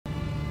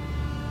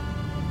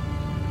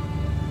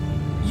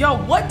Yo,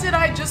 what did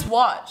I just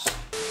watch?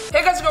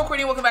 Hey guys, it's your girl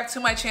Courtney, welcome back to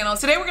my channel.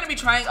 Today we're gonna be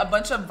trying a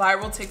bunch of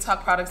viral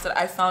TikTok products that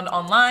I found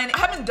online. I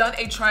haven't done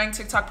a trying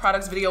TikTok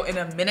products video in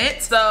a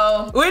minute,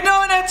 so we're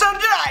doing it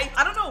today.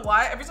 I don't know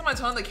why, every time I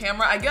turn on the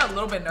camera, I get a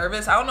little bit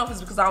nervous. I don't know if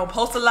it's because I don't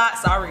post a lot,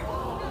 sorry.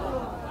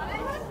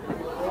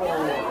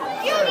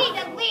 You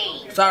need to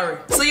leave. Sorry.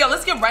 So yeah,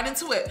 let's get right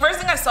into it. First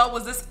thing I saw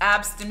was this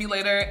ab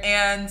stimulator,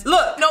 and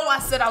look, no, I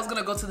said I was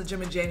gonna go to the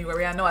gym in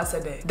January. I know I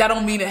said that. That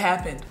don't mean it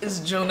happened. It's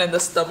June and the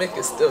stomach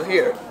is still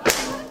here.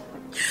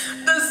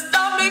 The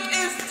stomach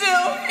is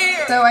still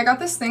here. So I got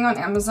this thing on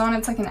Amazon.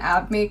 It's like an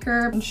ab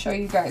maker. I'll show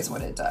you guys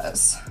what it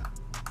does.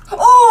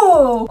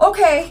 Oh,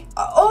 okay.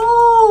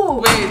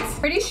 Oh, wait.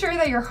 Pretty sure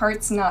that your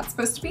heart's not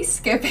supposed to be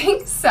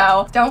skipping,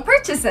 so don't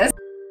purchase this.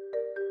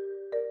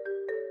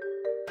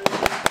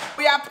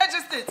 We have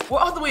purchased it. We're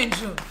all the way in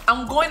June.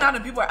 I'm going out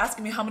and people are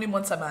asking me how many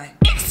months am I?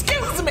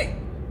 Excuse me.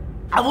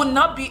 I will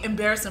not be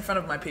embarrassed in front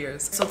of my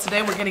peers. So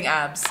today we're getting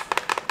abs.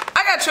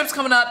 I got trips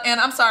coming up and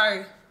I'm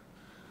sorry.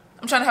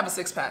 I'm trying to have a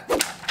six-pack.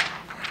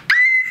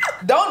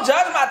 Don't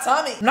judge my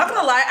tummy. I'm not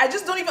gonna lie, I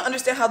just don't even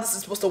understand how this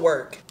is supposed to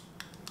work.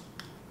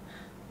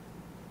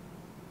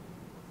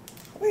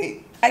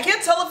 Wait, I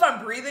can't tell if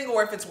I'm breathing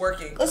or if it's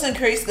working. Let's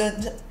increase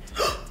the...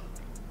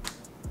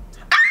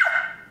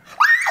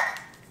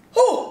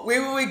 Oh,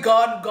 wait,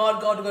 God.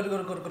 Hold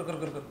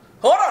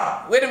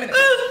on, wait a minute.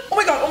 Oh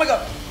my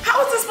God.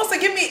 How is this supposed to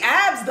give me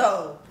abs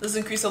though? Let's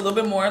increase a little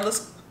bit more,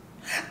 let's...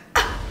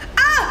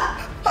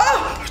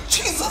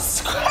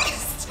 Jesus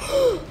Christ.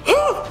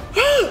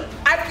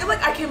 I feel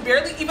like I can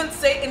barely even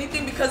say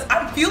anything because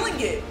I'm feeling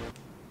it.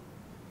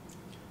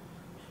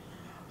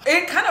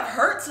 It kind of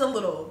hurts a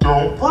little.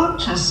 Don't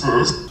purchase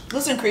this.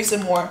 Let's increase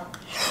it more.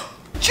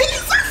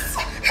 Jesus!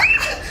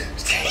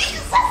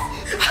 Jesus!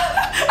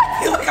 I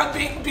feel like I'm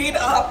being beat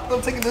up.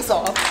 I'm taking this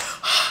off.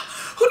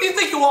 Who do you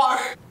think you are?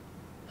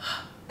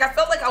 I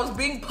felt like I was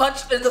being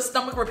punched in the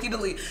stomach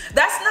repeatedly.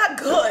 That's not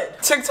good.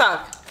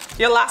 TikTok.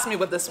 You lost me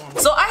with this one.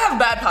 So I have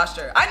bad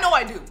posture. I know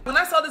I do. When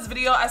I saw this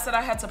video, I said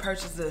I had to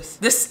purchase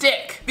this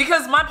stick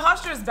because my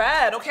posture is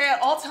bad, okay?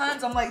 At all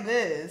times, I'm like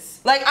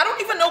this. Like, I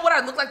don't even know what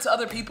I look like to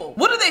other people.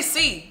 What do they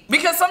see?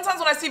 Because sometimes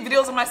when I see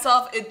videos of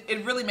myself,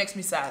 it really makes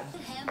me sad.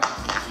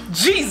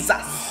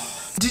 Jesus.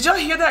 Did y'all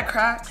hear that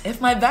crack? If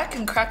my back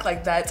can crack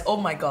like that, oh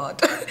my God.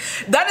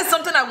 That is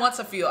something I want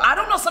to feel. I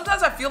don't know,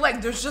 sometimes I feel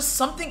like there's just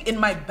something in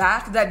my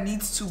back that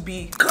needs to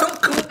be...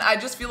 I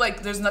just feel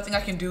like there's nothing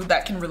I can do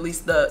that can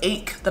release the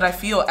ache that I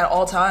feel at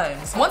all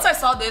times. Once I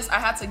saw this, I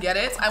had to get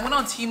it. I went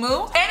on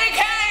Temu and it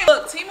came!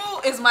 Look,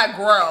 Temu is my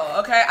girl,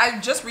 okay? I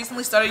just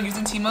recently started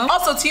using Temu.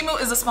 Also, Temu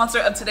is a sponsor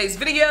of today's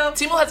video.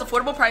 Temu has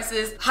affordable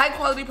prices, high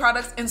quality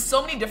products, and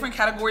so many different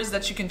categories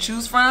that you can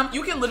choose from.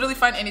 You can literally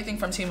find anything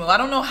from Temu. I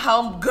don't know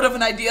how good of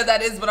an idea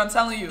that is, but I'm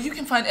telling you, you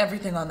can find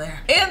everything on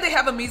there. And they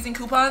have amazing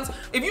coupons.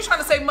 If you're trying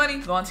to save money,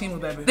 go on Temu,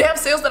 baby. They have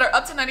sales that are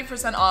up to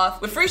 90% off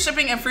with free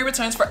shipping and free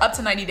returns for up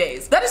to 90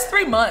 days. That is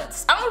 3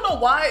 months. I don't know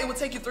why it would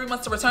take you 3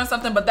 months to return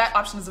something, but that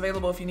option is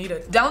available if you need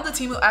it. Download the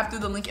Temu app through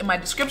the link in my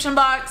description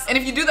box. And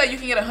if you do that, you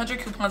can get 100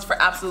 coupons for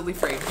absolutely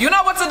free. You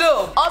know what to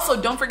do.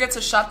 Also, don't forget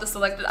to shop the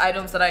selected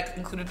items that I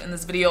included in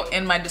this video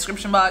in my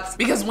description box,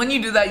 because when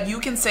you do that, you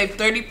can save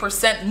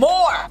 30%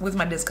 more with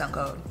my discount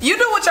code. You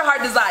do what your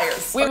heart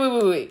desires.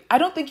 Wait. I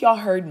don't think y'all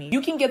heard me.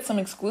 You can get some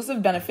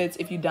exclusive benefits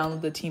if you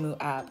download the Temu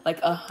app,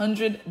 like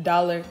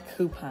 $100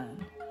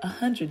 coupon.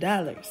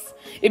 $100.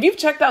 If you've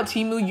checked out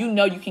Temu, you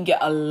know you can get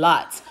a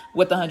lot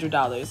with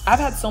 $100. I've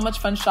had so much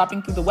fun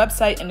shopping through the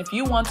website, and if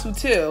you want to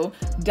too,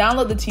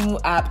 download the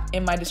Temu app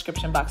in my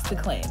description box to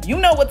claim. You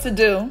know what to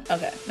do.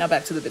 Okay, now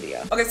back to the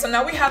video. Okay, so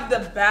now we have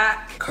the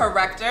back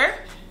corrector.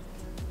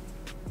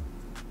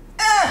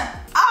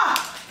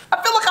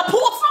 I feel like I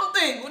pulled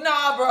something.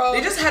 Nah, bro.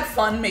 They just had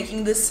fun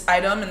making this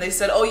item and they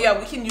said, oh yeah,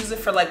 we can use it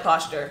for like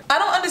posture. I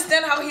don't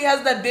understand how he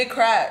has that big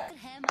crack.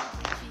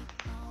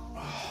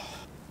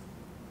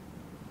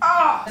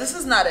 This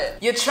is not it.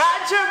 You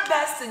tried your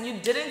best and you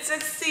didn't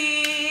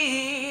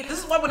succeed. This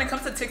is why when it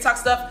comes to TikTok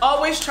stuff,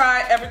 always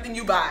try everything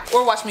you buy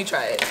or watch me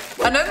try it.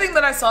 Another thing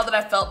that I saw that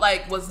I felt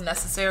like was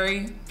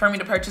necessary for me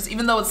to purchase,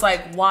 even though it's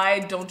like, why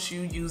don't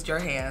you use your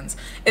hands,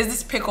 is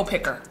this pickle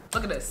picker.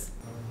 Look at this.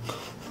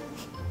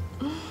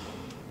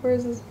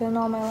 Where's this been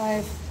all my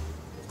life?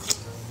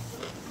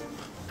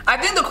 I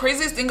think the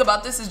craziest thing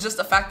about this is just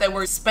the fact that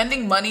we're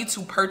spending money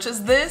to purchase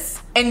this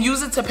and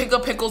use it to pick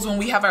up pickles when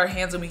we have our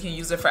hands and we can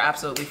use it for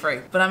absolutely free.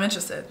 But I'm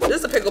interested. This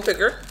is a pickle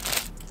picker.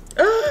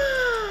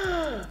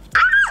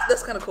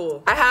 That's kind of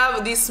cool. I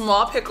have these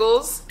small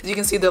pickles. As you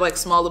can see, they're like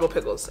small little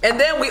pickles. And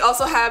then we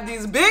also have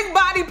these big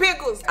body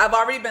pickles. I've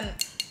already been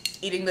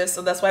eating this,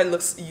 so that's why it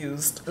looks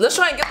used. Let's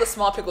try and get the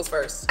small pickles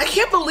first. I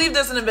can't believe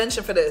there's an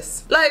invention for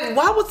this. Like,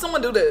 why would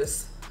someone do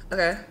this?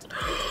 Okay.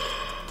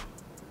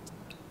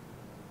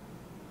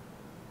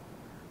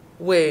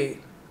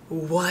 Wait,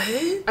 what?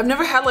 I've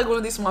never had like one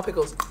of these small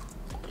pickles.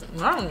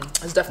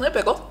 It's definitely a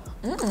pickle.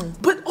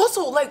 But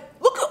also, like,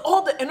 look at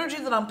all the energy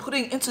that I'm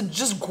putting into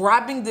just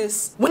grabbing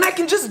this when I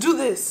can just do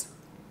this.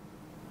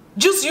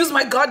 Just use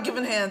my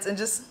God-given hands and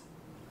just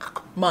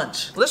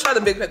Munch. Let's try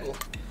the big pickle.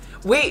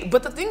 Wait,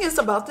 but the thing is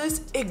about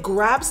this, it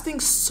grabs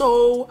things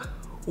so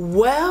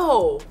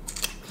well.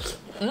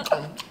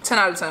 10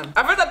 out of 10.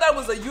 I heard that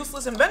was a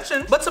useless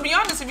invention, but to be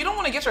honest, if you don't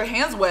want to get your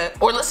hands wet,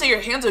 or let's say your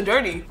hands are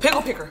dirty,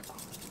 pickle picker.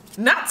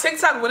 Not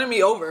TikTok winning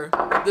me over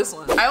with this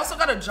one. I also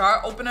got a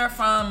jar opener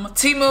from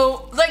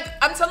Temu. Like,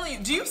 I'm telling you,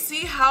 do you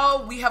see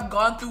how we have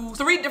gone through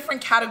 3 different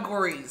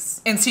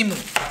categories in Temu?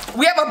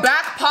 We have a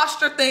back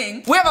posture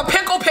thing. We have a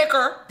pickle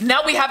picker.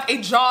 Now we have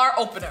a jar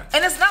opener.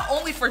 And it's not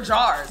only for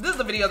jars. This is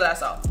the video that I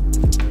saw.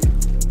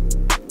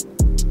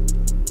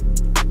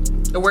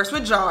 It works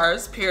with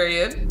jars,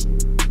 period.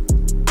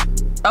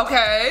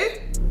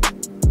 Okay.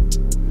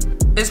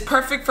 It's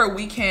perfect for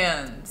weak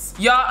hands.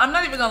 Y'all, I'm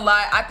not even gonna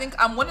lie. I think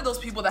I'm one of those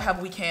people that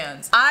have weak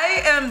hands.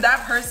 I am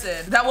that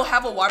person that will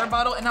have a water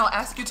bottle and I'll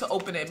ask you to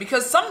open it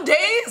because some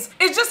days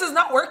it just is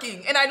not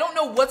working and I don't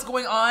know what's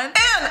going on. And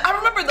I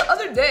remember the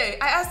other day,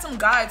 I asked some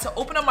guy to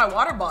open up my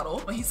water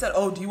bottle and he said,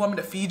 oh, do you want me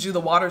to feed you the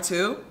water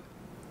too?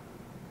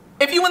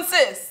 If you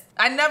insist.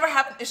 I never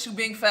have an issue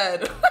being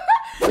fed.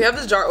 We have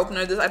this jar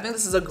opener. I think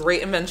this is a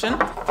great invention.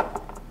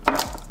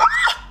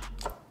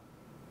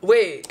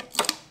 Wait,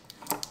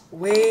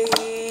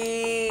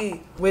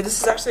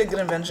 this is actually a good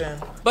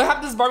invention. But I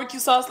have this barbecue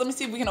sauce. Let me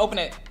see if we can open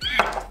it.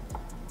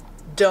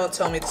 Don't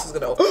tell me this is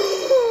gonna open.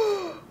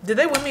 Did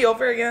they win me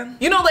over again?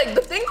 You know, like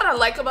the thing that I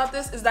like about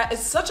this is that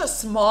it's such a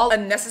small,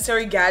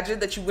 unnecessary gadget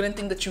that you wouldn't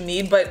think that you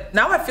need, but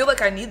now I feel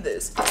like I need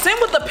this. Same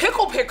with the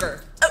pickle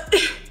picker.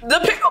 The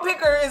pickle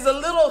picker is a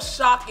little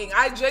shocking.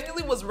 I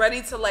genuinely was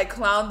ready to like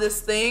clown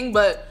this thing,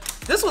 but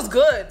this was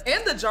good.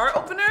 And the jar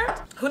opener,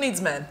 who needs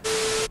men?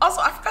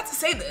 Also, I forgot to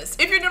say this.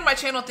 If you're new to my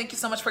channel, thank you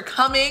so much for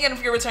coming. And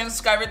if you're a returning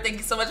subscriber, thank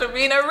you so much for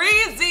being a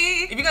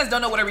Reezy. If you guys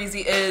don't know what a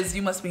Reezy is,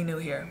 you must be new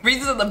here.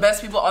 Reezys are the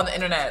best people on the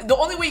internet. The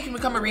only way you can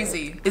become a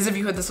Reezy is if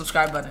you hit the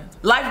subscribe button.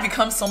 Life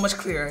becomes so much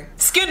clearer.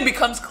 Skin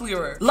becomes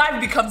clearer.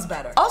 Life becomes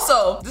better.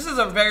 Also, this is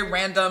a very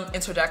random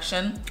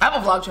introduction. I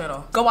have a vlog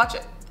channel. Go watch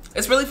it.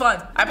 It's really fun.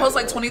 I post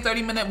like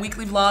 20-30 minute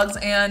weekly vlogs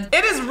and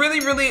it is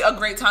really a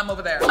great time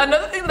over there.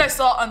 Another thing that I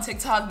saw on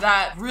TikTok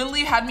that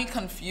really had me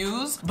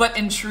confused but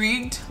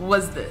intrigued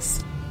was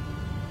this.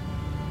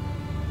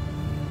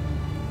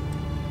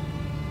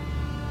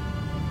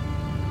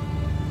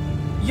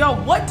 Yo,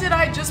 what did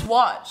I just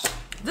watch?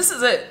 This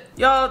is it.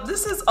 Y'all,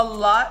 this is a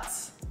lot.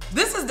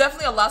 This is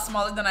definitely a lot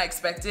smaller than I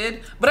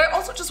expected, but I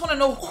also just want to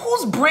know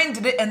whose brain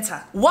did it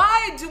enter?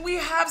 Why do we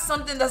have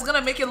something that's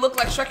gonna make it look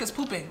like Shrek is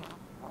pooping?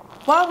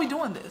 Why are we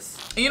doing this?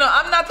 You know,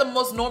 I'm not the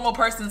most normal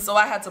person, so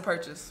I had to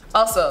purchase.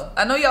 Also,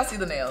 I know y'all see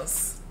the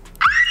nails.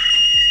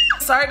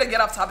 Sorry to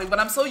get off topic, but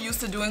I'm so used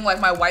to doing like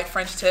my white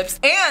French tips.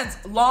 And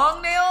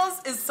long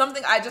nails is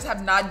something I just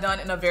have not done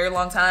in a very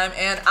long time,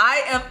 and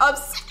I am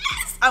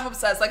obsessed. I'm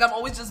obsessed. Like, I'm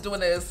always just doing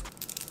this.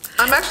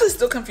 I'm actually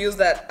still confused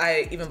that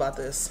I even bought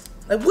this.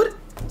 Like, what?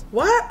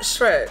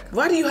 Shrek,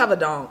 why do you have a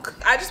donk?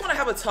 I just want to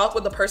have a talk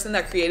with the person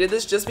that created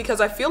this just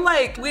because I feel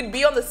like we'd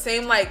be on the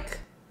same, like,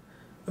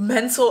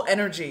 mental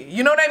energy.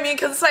 You know what I mean?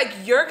 Because it's like,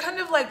 you're kind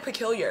of like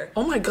peculiar.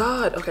 Oh my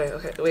God. Okay.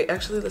 Wait,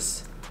 actually,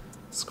 let's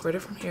squirt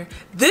it from here.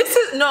 This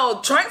is,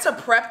 no, trying to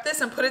prep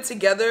this and put it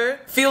together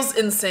feels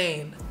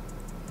insane.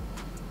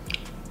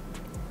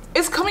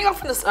 It's coming out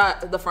from the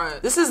side, the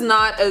front. This is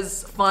not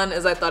as fun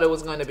as I thought it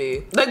was going to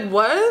be. Like,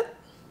 what?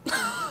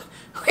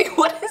 Like,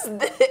 what is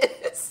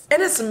this?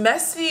 And it's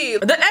messy.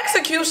 The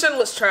execution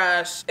was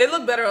trash. It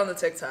looked better on the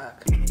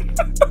TikTok.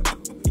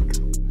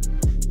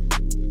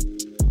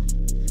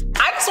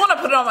 I just want to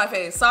put it on my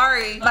face.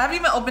 Sorry. I haven't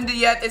even opened it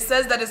yet. It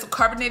says that it's a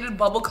carbonated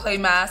bubble clay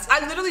mask.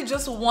 I literally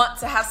just want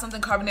to have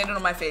something carbonated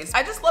on my face.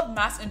 I just love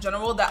masks in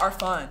general that are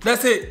fun.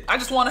 That's it. I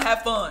just want to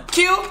have fun.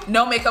 Cue,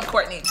 no makeup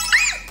Courtney.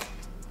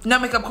 No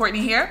makeup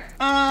Courtney here.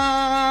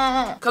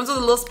 Comes with a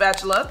little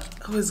spatula.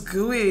 Oh, it's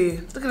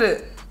gooey. Look at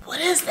it. What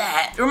is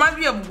that? It reminds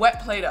me of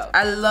wet Play-Doh.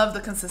 I love the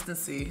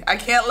consistency. I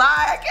can't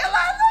lie. I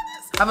love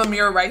this. I have a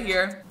mirror right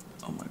here.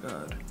 Oh my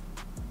God.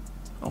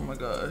 Oh my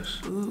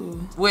gosh.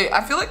 Ooh. Wait,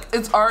 I feel like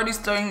it's already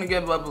starting to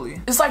get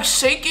bubbly. It's like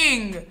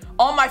shaking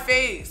on my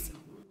face.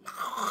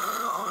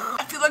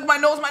 I feel like my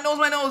nose. Oh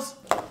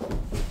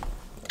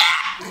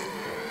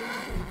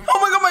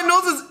my God, my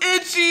nose is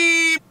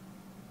itchy.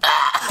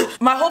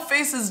 My whole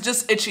face is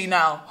just itchy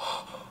now.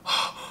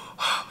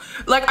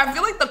 Like, I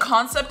feel like the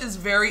concept is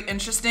very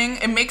interesting.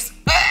 It makes,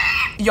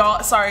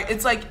 y'all, sorry,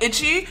 it's like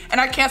itchy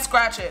and I can't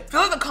scratch it. I feel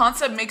like the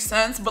concept makes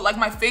sense, but like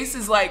my face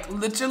is like,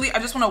 literally, I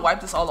just want to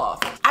wipe this all off.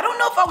 I don't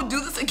know if I would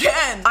do this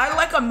again. I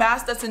like a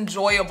mask that's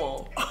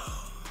enjoyable.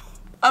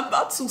 I'm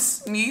about to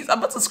sneeze. I'm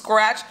about to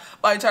scratch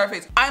my entire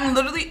face. I'm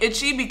literally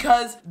itchy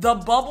because the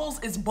bubbles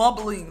is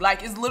bubbling.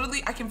 Like, it's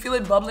literally, I can feel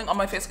it bubbling on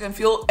my face. I can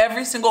feel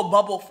every single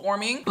bubble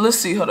forming. Let's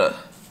see, hold up.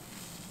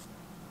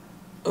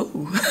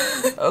 Ooh.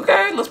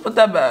 Okay, let's put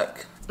that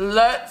back.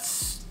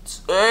 Let's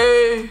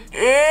take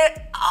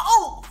it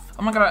off.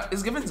 Oh my God,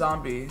 it's giving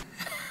zombie.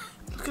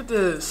 Look at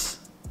this.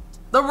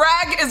 The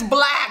rag is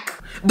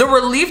black. The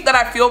relief that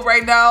I feel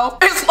right now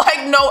is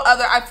like no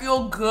other. I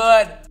feel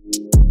good.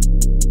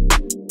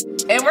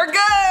 And we're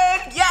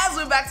good. Yes,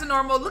 we're back to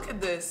normal. Look at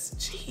this.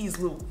 Jeez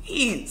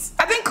Louise.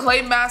 I think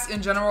clay masks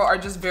in general are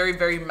just very,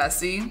 very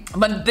messy.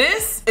 But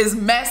this is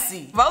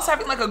messy. If I was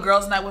having like a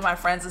girls' night with my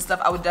friends and stuff,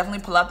 I would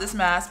definitely pull out this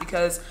mask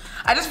because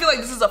I just feel like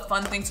this is a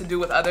fun thing to do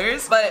with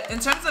others. But in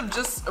terms of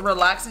just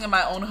relaxing in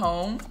my own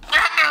home,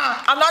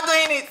 I'm not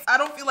doing it. I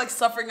don't feel like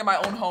suffering in my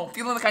own home,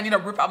 feeling like I need to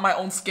rip out my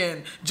own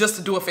skin just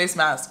to do a face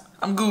mask.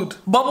 I'm good.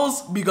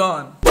 Bubbles, be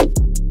gone.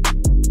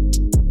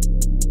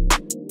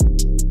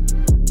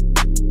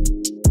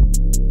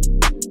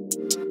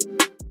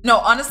 No,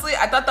 honestly,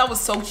 I thought that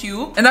was so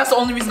cute, and that's the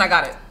only reason I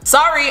got it.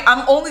 Sorry,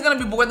 I'm only gonna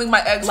be boiling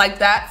my eggs like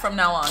that from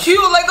now on. Cute,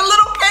 like a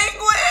little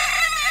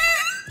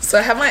penguin! So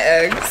I have my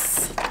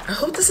eggs. I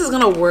hope this is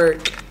gonna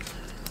work.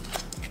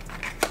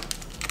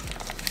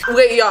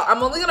 Wait, y'all,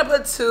 I'm only gonna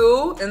put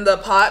 2 in the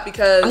pot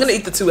because I'm gonna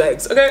eat the 2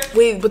 eggs, okay?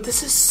 Wait, but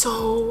this is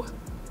so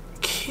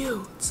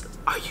cute.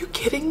 Are you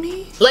kidding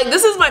me? Like,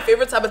 this is my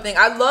favorite type of thing.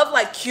 I love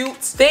like cute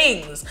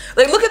things.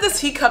 Like, look at this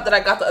teacup that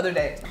I got the other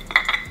day.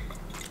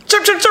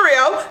 Chip chip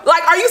Cheerio.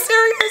 Like, are you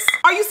serious?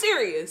 Are you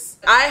serious?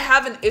 I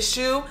have an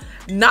issue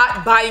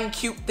not buying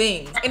cute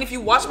things. And if you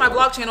watch my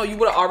vlog channel, you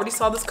would have already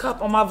saw this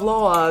cup on my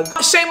vlog.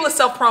 Shameless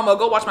self promo,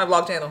 go watch my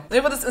vlog channel. Let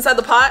me put this inside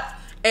the pot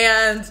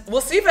and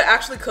we'll see if it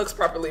actually cooks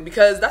properly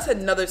because that's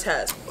another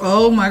test.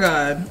 Oh my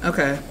God.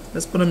 Okay,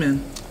 let's put them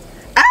in.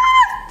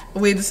 Ah!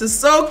 Wait, this is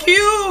so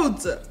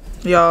cute.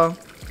 Y'all,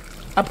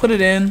 I put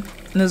it in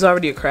and there's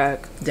already a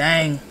crack.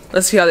 Dang.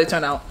 Let's see how they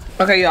turn out.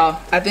 Okay,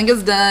 y'all, I think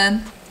it's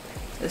done.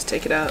 Let's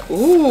take it out.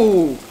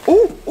 Ooh,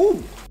 ooh,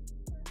 ooh.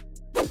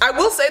 I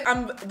will say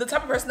I'm the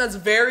type of person that's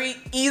very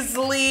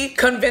easily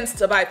convinced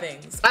to buy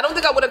things. I don't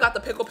think I would have got the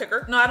pickle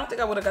picker. No, I don't think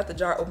I would have got the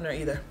jar opener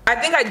either. I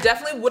think I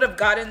definitely would have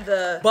gotten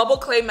the bubble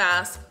clay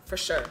mask for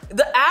sure.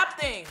 The ab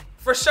thing,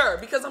 for sure,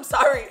 because I'm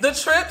sorry. The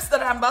trips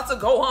that I'm about to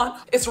go on,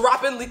 it's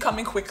rapidly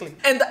coming quickly.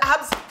 And the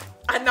abs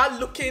are not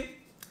looking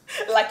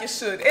like it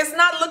should. It's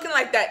not looking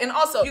like that. And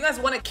also, you guys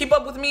want to keep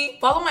up with me?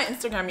 Follow my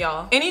Instagram,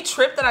 y'all. Any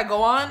trip that I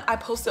go on, I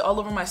post it all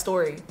over my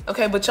story.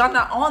 Okay, but y'all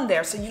not on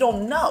there, so you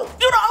don't know.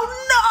 You don't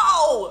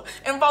know!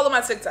 And follow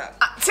my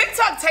TikTok.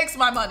 TikTok takes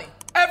my money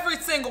every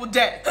single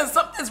day. Cause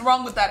something's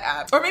wrong with that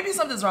app. Or maybe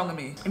something's wrong with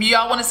me. If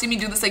y'all want to see me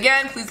do this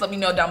again, please let me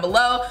know down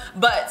below.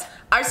 But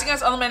I'll see you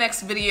guys all in my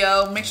next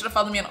video. Make sure to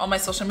follow me on all my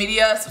social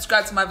media.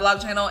 Subscribe to my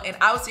vlog channel. And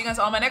I will see you guys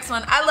all in my next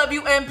one. I love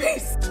you and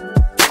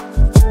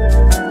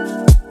peace.